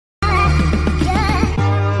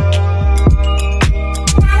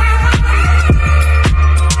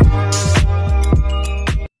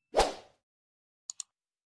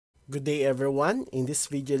Good day everyone. In this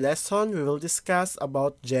video lesson, we will discuss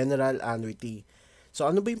about general annuity. So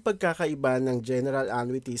ano ba yung pagkakaiba ng general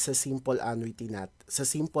annuity sa simple annuity?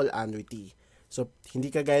 So hindi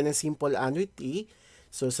kagaya ng simple annuity.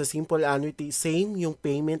 So sa simple annuity, same yung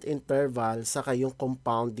payment interval saka yung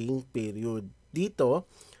compounding period. Dito,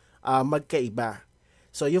 magkaiba.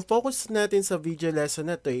 So, yung focus natin sa video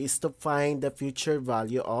lesson na to is to find the future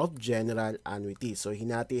value of general annuity. So,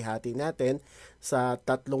 hinati-hati natin sa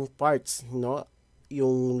tatlong parts, no?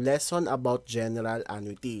 Yung lesson about general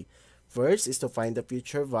annuity. First is to find the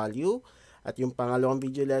future value. At yung pangalawang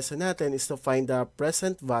video lesson natin is to find the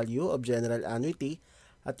present value of general annuity.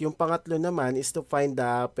 At yung pangatlo naman is to find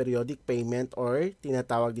the periodic payment or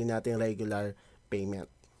tinatawag din natin regular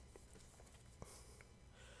payment.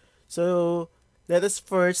 So, let us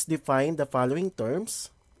first define the following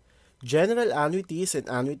terms. General annuity is an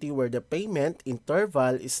annuity where the payment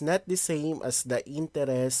interval is not the same as the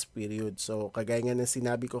interest period. So, kagaya nga ng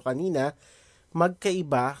sinabi ko kanina,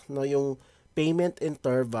 magkaiba no, yung payment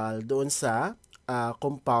interval doon sa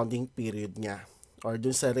compounding period niya or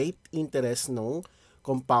doon sa rate interest ng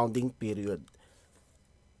compounding period.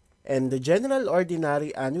 And the general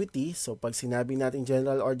ordinary annuity, so pag sinabi natin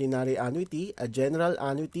general ordinary annuity, a general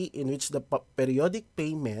annuity in which the periodic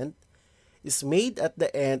payment is made at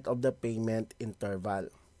the end of the payment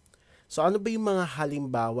interval. So ano ba yung mga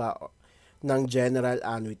halimbawa ng general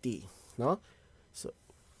annuity, no? So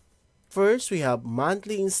first, we have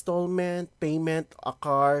monthly installment payment a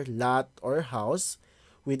car, lot, or house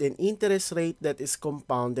with an interest rate that is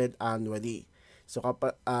compounded annually. So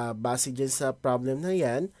kapag base dyan sa problem na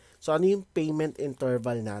yan, so ano yung payment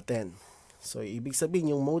interval natin? So ibig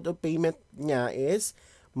sabihin yung mode of payment niya is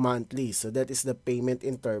monthly. So that is the payment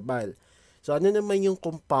interval. So ano naman yung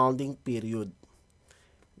compounding period?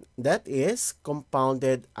 That is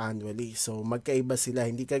compounded annually. So magkaiba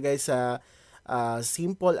sila. Hindi kagaya sa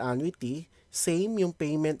simple annuity, same yung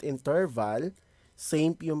payment interval,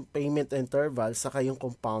 saka yung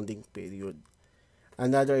compounding period.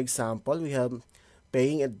 Another example, we have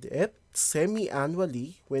paying a debt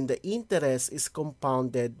semi-annually when the interest is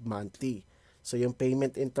compounded monthly. So, yung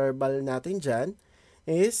payment interval natin dyan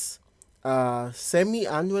is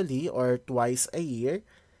semi-annually or twice a year.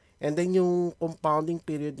 And then, yung compounding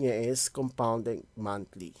period niya is compounding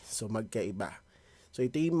monthly. So, magkaiba. So,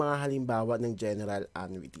 ito yung mga halimbawa ng general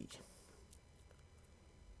annuity.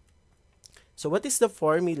 So, what is the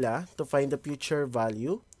formula to find the future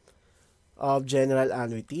value of general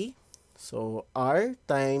annuity? So, R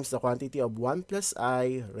times the quantity of 1 plus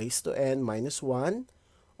I raised to n minus 1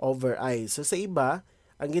 over I. So, sa iba,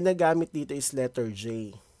 ang ginagamit dito is letter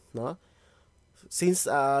J. No? Since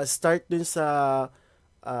start dun sa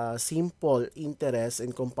simple interest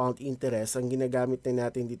and compound interest, ang ginagamit na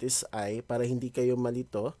natin dito is I para hindi kayo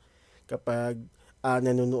malito kapag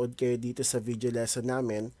nanonood kayo dito sa video lesson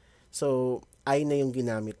namin. So, I na yung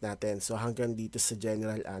ginamit natin. So, hanggang dito sa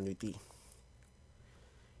general annuity.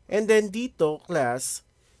 And then dito, class,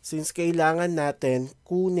 since kailangan natin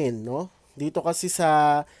kunin, no? Dito kasi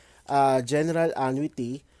sa general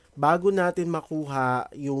annuity, bago natin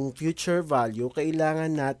makuha yung future value,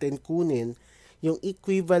 kailangan natin kunin yung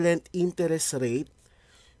equivalent interest rate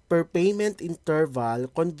per payment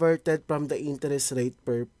interval converted from the interest rate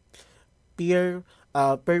per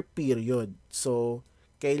period. So,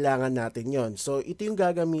 kailangan natin yon. So, ito yung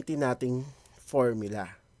gagamitin nating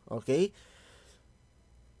formula. Okay?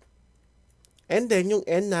 And then, yung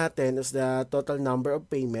N natin is the total number of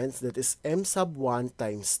payments, that is M sub 1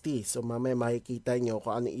 times T. So, mamaya makikita nyo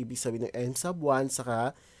kung ano ibig sabihin ng M sub 1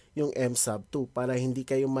 saka yung M sub 2 para hindi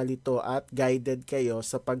kayo malito at guided kayo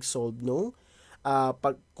sa pag-solve nung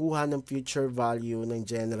pagkuha ng future value ng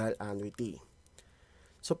general annuity.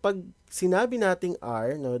 So, pag sinabi nating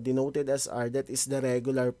R, no, denoted as R, that is the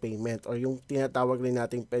regular payment or yung tinatawag rin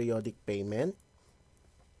nating periodic payment.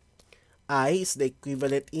 I is the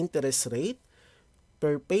equivalent interest rate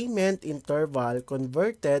per payment interval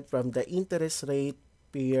converted from the interest rate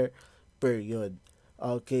per period.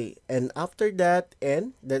 Okay, and after that,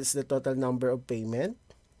 N, that is the total number of payment.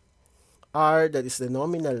 R, that is the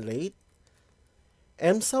nominal rate.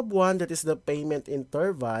 M sub 1, that is the payment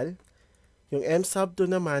interval. Yung M sub 2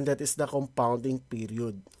 naman, that is the compounding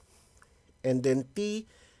period. And then T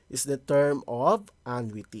is the term of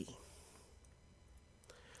annuity.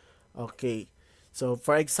 Okay. So,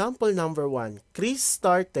 for example, number 1, Chris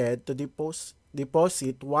started to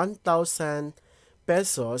deposit 1,000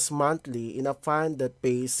 pesos monthly in a fund that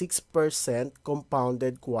pays 6%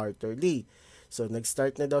 compounded quarterly. So,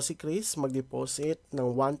 nag-start na daw si Chris mag-deposit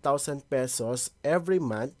ng 1,000 pesos every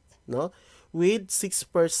month, no, with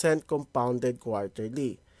 6% compounded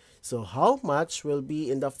quarterly. So, how much will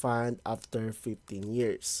be in the fund after 15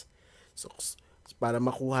 years? So, para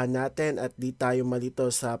makuha natin at di tayo malito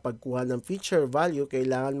sa pagkuha ng future value,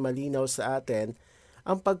 kailangan malinaw sa atin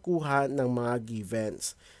ang pagkuha ng mga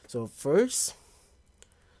givens. So, first,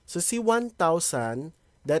 so si 1,000,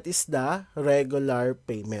 that is the regular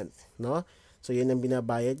payment, no? So, yun ang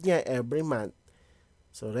binabayad niya every month.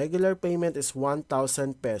 So, regular payment is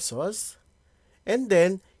 1,000 pesos. And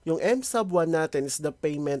then, yung M sub 1 natin is the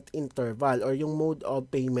payment interval or yung mode of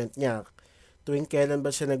payment niya. Tuwing kailan ba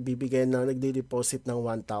siya nagde-deposit ng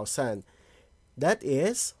 1,000. That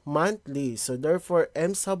is monthly. So, therefore,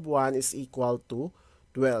 M sub 1 is equal to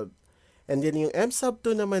 12. And then, yung M sub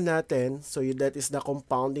 2 naman natin, so that is the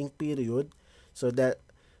compounding period. So, that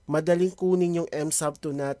madaling kunin yung M sub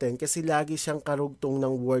 2 natin kasi lagi siyang karugtong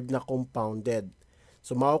ng word na compounded.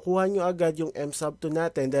 So, makukuha nyo agad yung M sub 2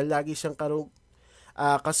 natin dahil lagi siyang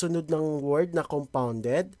kasunod ng word na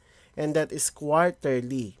compounded, and that is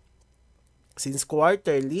quarterly. Since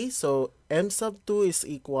quarterly, so M sub 2 is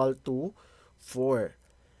equal to 4.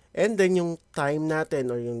 And then yung time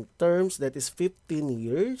natin or yung terms, that is 15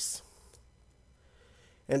 years.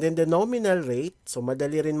 And then the nominal rate, so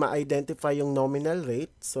madali rin ma-identify yung nominal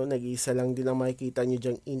rate. So nag-iisa lang din ang makikita nyo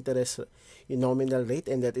dyang interest, yung nominal rate,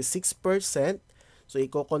 and that is 6%. So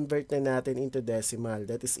i-convert na natin into decimal.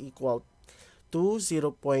 That is equal to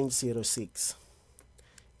 0.06.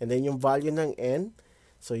 And then yung value ng n,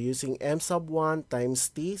 so using M sub 1 times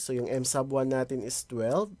t, so yung M sub 1 natin is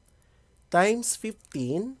 12 times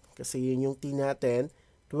 15, kasi yun yung t natin,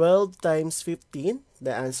 12 times 15,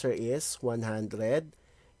 the answer is 180.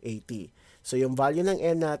 So yung value ng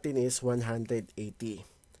n natin is 180.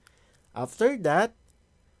 After that,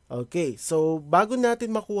 okay, so bago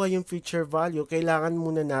natin makuha yung future value, kailangan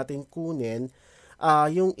muna natin kunin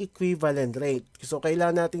yung equivalent rate. So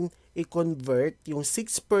kailangan natin i-convert yung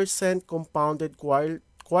 6% compounded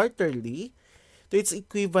quarterly to its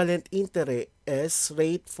equivalent interest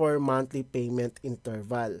rate for monthly payment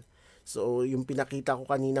interval. So yung pinakita ko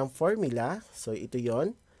kaninang formula, so ito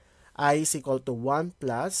yon, I is equal to 1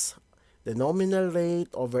 plus the nominal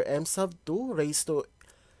rate over M sub 2 raised to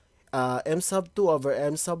M sub 2 over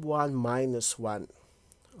M sub 1 minus 1.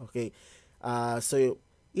 Okay. So,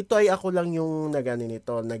 ito ay ako lang yung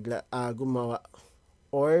gumawa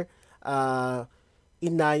or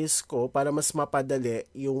inayos ko para mas mapadali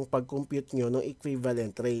yung pag-compute nyo ng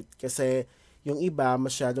equivalent rate. Kasi yung iba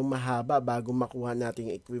masyadong mahaba bago makuha natin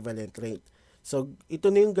yung equivalent rate. So, ito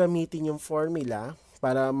na yung gamitin yung formula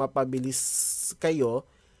para mapabilis kayo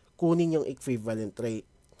kunin yung equivalent rate.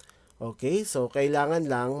 Okay, so kailangan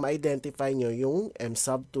lang ma-identify nyo yung M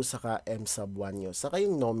sub 2 saka M sub 1 nyo, saka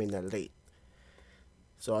yung nominal rate.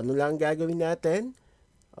 So ano lang gagawin natin?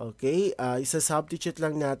 Okay, isa-substitute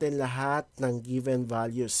lang natin lahat ng given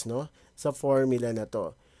values, no, sa formula na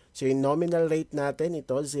to. So yung nominal rate natin,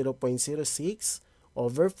 ito 0.06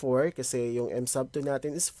 over 4, kasi yung M sub 2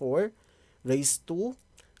 natin is 4, raised to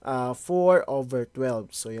 4 over 12.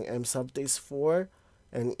 So yung M sub 2 is 4,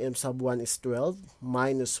 and M sub 1 is 12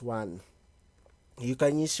 minus 1. You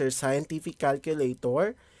can use your scientific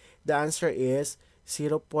calculator. The answer is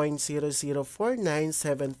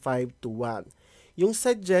 0.00497521. Yung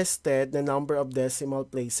suggested na number of decimal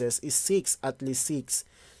places is 6, at least 6.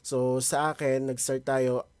 So sa akin, nag-start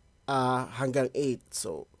tayo hanggang 8.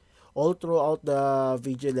 So all throughout the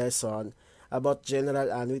video lesson about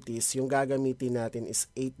general annuities, yung gagamitin natin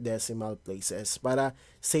is 8 decimal places para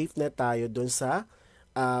safe na tayo dun sa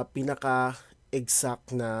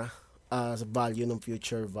pinaka-exact na value ng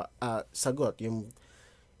future sagot, yung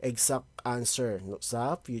exact answer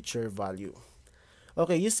sa future value.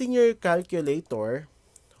 Okay, using your calculator,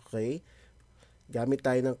 okay, gamit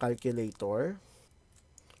tayo ng calculator.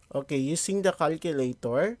 Okay, using the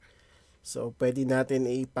calculator, so pwede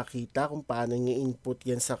natin ipakita kung paano i-input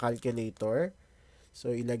yan sa calculator.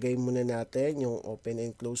 So ilagay muna natin yung open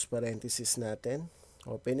and close parenthesis natin,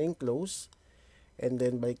 open and close. And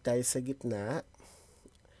then, balik tayo sa gitna.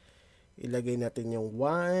 Ilagay natin yung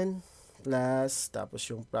 1 plus, tapos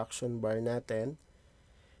yung fraction bar natin.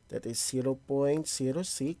 That is 0.06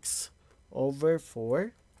 over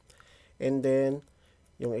 4. And then,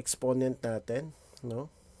 yung exponent natin,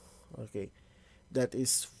 no? Okay. That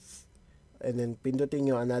is, and then pindutin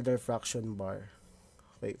nyo another fraction bar.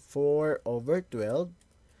 Okay, 4 over 12.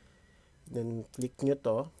 Then, click nyo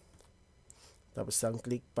to. Tapos ang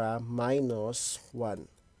click pa, minus 1.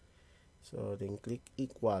 So, then click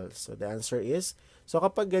equal. So, the answer is, so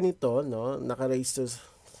kapag ganito, no, naka-raise to,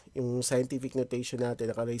 yung scientific notation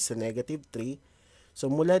natin, naka-raise to -3. So,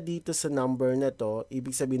 mula dito sa number na to,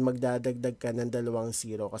 ibig sabihin magdadagdag ka ng dalawang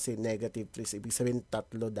zero kasi negative 3. Ibig sabihin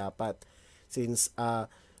tatlo dapat. Since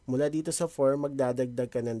mula dito sa 4, magdadagdag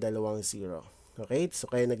ka ng dalawang zero. Okay? So,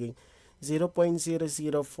 kaya naging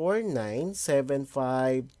 0.00497521.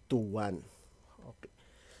 Okay.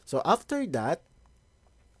 So, after that,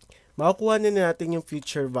 makukuha na natin yung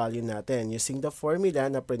future value natin using the formula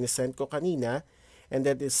na present ko kanina, and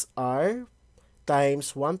that is R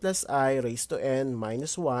times 1 plus I raised to n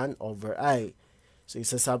minus 1 over I. So,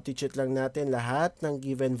 isa-substitute lang natin lahat ng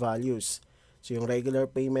given values. So, yung regular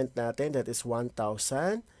payment natin, that is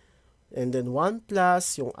 1,000. And then 1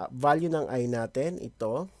 plus yung value ng I natin,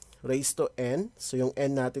 ito, raised to n. So, yung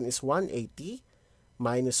n natin is 180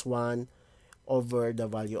 minus 1 over the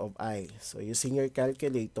value of I. So, using your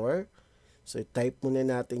calculator, so, type muna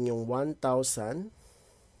natin yung 1,000.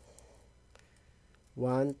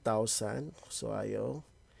 So,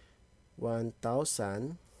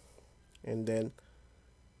 1,000. And then,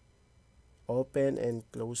 open and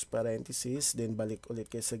close parenthesis. Then, balik ulit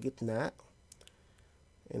kayo sa gitna.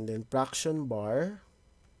 And then, fraction bar.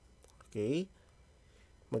 Okay.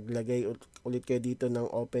 Maglagay ulit kayo dito ng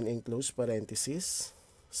open and close parenthesis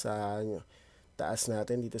sa taas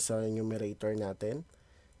natin, dito sa numerator natin.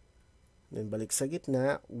 Then, balik sa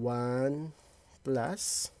gitna. 1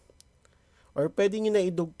 plus. Or pwede nyo na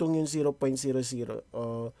idugtong yung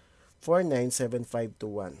 0.00497521.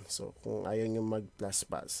 So, kung ayaw nyo mag-plus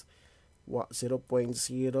pass.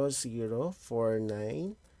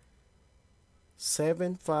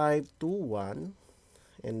 0.00497521.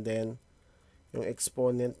 And then, yung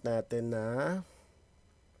exponent natin na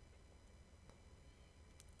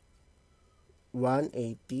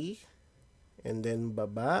 180. And then,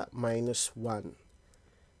 baba, minus 1.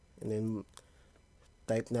 And then,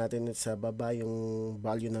 type natin sa baba yung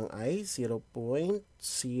value ng I, 0.00497521.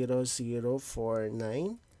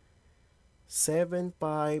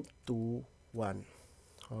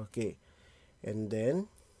 Okay. And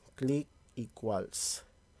then, click equals.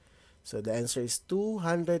 So, the answer is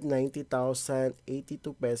 290,082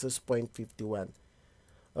 pesos point 51.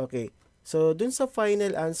 Okay. So, dun sa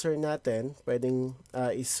final answer natin, pwedeng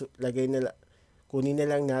kunin na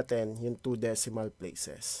lang natin yung 2 decimal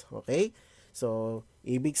places. Okay? So,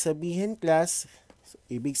 ibig sabihin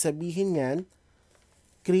yan,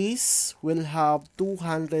 Chris will have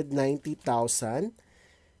 290,082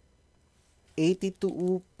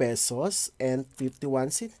 pesos and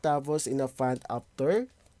 51 centavos in a fund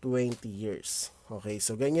after 20 years. Okay,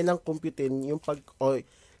 so ganyan lang computein yung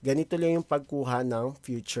ganito lang yung pagkuha ng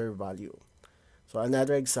future value. So,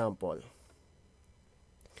 another example.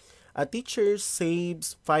 A teacher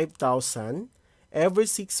saves 5,000 every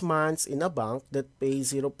 6 months in a bank that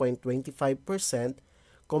pays 0.25%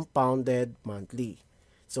 compounded monthly.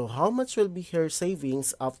 So, how much will be her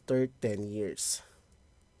savings after 10 years?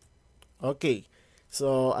 Okay.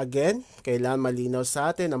 So, again, kailangan malinaw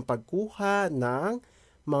sa atin ang pagkuha ng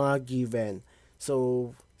mga given.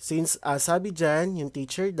 So, since sabi dyan, yung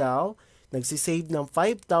teacher daw, nagsisave ng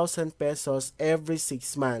 5,000 pesos every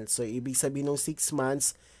 6 months. So, ibig sabihin ng 6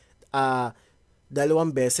 months, 2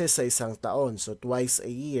 beses sa isang taon. So, twice a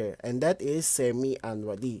year. And that is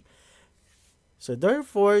semi-annually. So,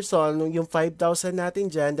 therefore, yung 5,000 natin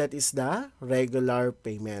dyan, that is the regular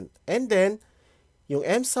payment. And then, yung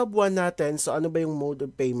M sub 1 natin, so ano ba yung mode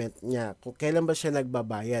of payment niya? Kung kailan ba siya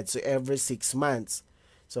nagbabayad? So, every 6 months.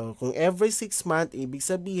 So, kung every 6 months, ibig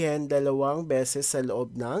sabihin, 2 beses sa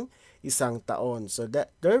loob ng isang taon. So,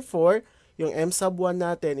 therefore, yung M sub 1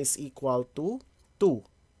 natin is equal to 2.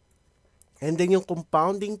 And then yung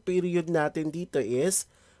compounding period natin dito is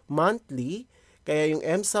monthly. Kaya yung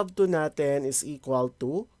M sub 2 natin is equal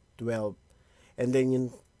to 12. And then yung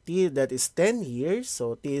T, that is 10 years.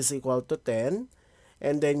 So T is equal to 10.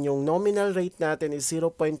 And then yung nominal rate natin is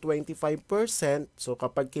 0.25%. So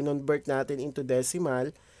kapag kinonvert natin into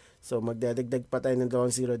decimal, so magdadagdag pa tayo ng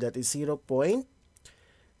 0, that is 0.0025.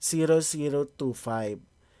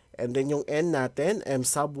 And then yung N natin, M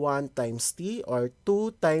sub 1 times T or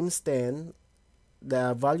 2 times 10,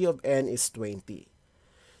 the value of N is 20.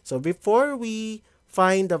 So before we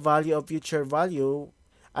find the value of future value,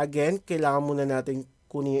 again, kailangan muna natin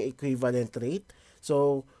kunin yung equivalent rate.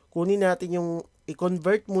 So kunin natin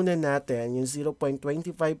i-convert muna natin yung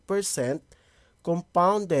 0.25%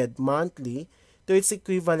 compounded monthly to its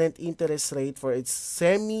equivalent interest rate for its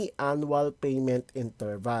semi-annual payment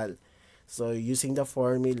interval. So, using the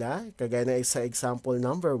formula, kagaya na sa example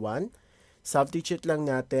number 1, substitute lang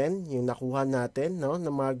natin yung nakuha natin ng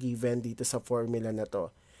mga given dito sa formula na to.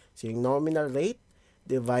 So, yung nominal rate,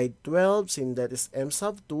 divide 12, since that is M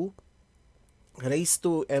sub 2, raised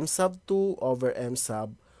to m sub 2 over m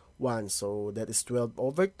sub 1. So that is 12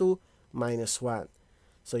 over 2 minus 1.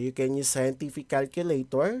 So you can use scientific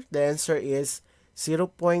calculator. The answer is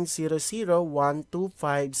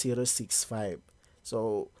 0.0012565.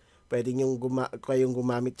 So, pwede kayong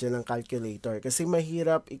gumamit dyan ng calculator kasi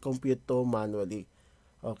mahirap i-compute to manually.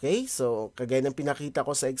 Okay, so kagaya ng pinakita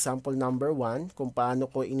ko sa example number 1, kung paano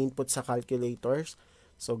ko in-input sa calculators,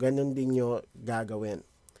 so ganun din nyo gagawin.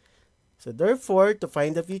 So therefore, to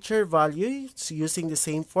find the future value, it's using the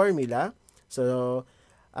same formula. So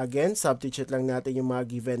again, substitute lang natin yung mga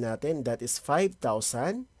given natin. That is 5,000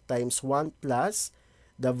 times 1 plus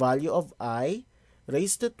the value of I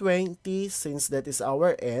raised to 20, since that is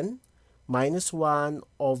our n, minus 1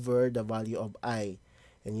 over the value of I.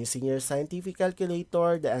 And using your scientific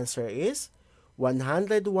calculator, the answer is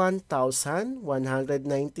 101,197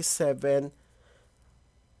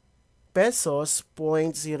 pesos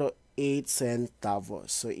 0.08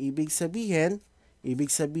 centavos. So, ibig sabihin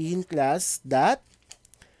class that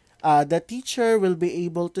the teacher will be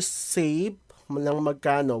able to save ng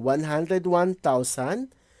magkano? 101,197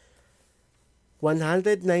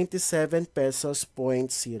 pesos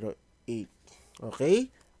 0.08.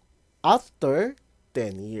 Okay? After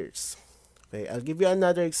 10 years. Okay, I'll give you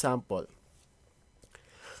another example.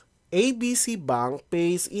 ABC Bank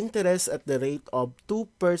pays interest at the rate of 2%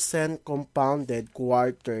 compounded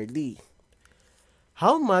quarterly.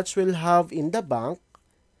 How much will have in the bank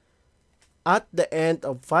at the end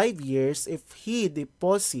of 5 years if he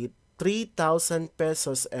deposit 3,000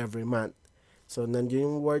 pesos every month? So,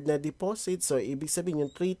 nandiyon yung word na deposit. So, ibig sabihin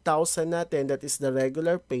yung 3,000 natin, that is the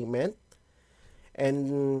regular payment. And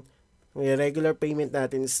yung regular payment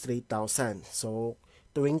natin is 3,000. So,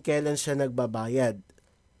 tuwing kailan siya nagbabayad?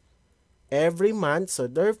 Every month. So,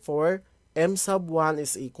 therefore, M sub 1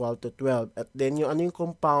 is equal to 12. At then, yung ano yung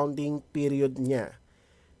compounding period niya?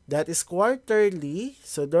 That is quarterly.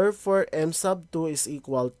 So, therefore, M sub 2 is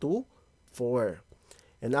equal to 4.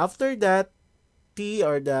 And after that, T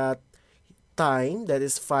or that time, that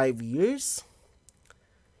is 5 years.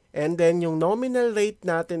 And then, yung nominal rate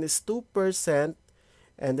natin is 2%.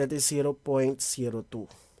 And that is 0.02.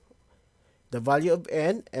 The value of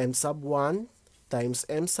n, m sub 1 times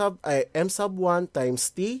m sub 1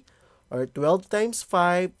 times t, or 12 times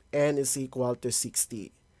 5, n is equal to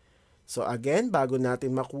 60. So again, bago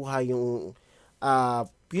natin makuha yung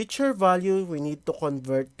future value, we need to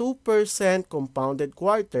convert 2% compounded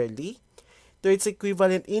quarterly to its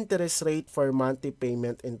equivalent interest rate for monthly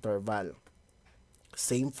payment interval.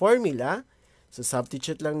 Same formula. So,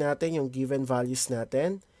 substitute lang natin yung given values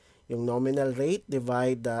natin. Yung nominal rate,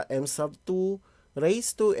 divide the m sub 2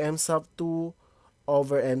 raised to m sub 2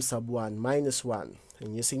 over m sub 1 minus 1.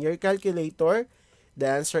 And using your calculator, the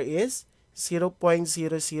answer is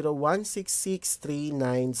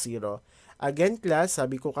 0.00166,390. Again, class,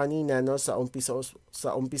 sabi ko kanina no, sa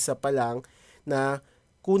umpisa pa lang na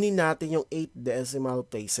kunin natin yung 8 decimal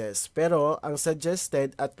places. Pero ang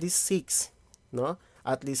suggested at least 6, no?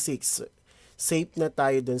 At least 6. Safe na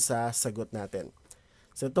tayo dun sa sagot natin.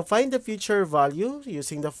 So, to find the future value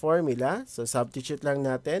using the formula, so substitute lang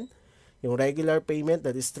natin yung regular payment,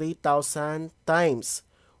 that is 3,000 times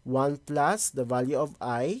 1 plus the value of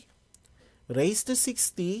I raised to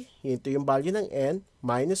 60, ito yung value ng n,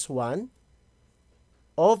 minus 1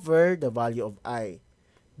 over the value of I.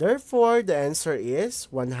 Therefore, the answer is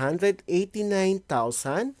 189,126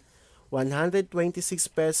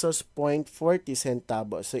 pesos 0.40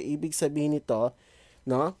 centavos. So, ibig sabihin nito,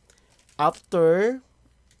 no? After,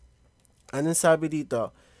 anong sabi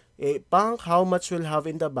dito? Bank, how much will have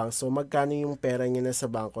in the bank? So, magkano yung pera niya na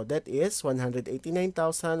sa bangko? That is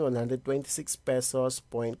 189,126 pesos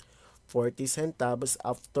 0.40 centavos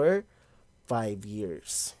after 5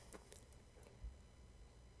 years.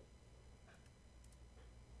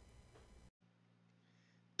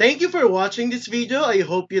 Thank you for watching this video. I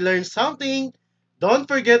hope you learned something. Don't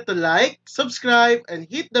forget to like, subscribe, and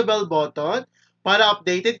hit the bell button para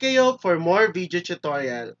updated kayo for more video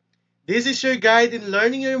tutorial. This is your guide in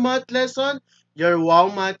learning your math lesson, your Wow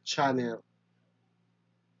Math channel.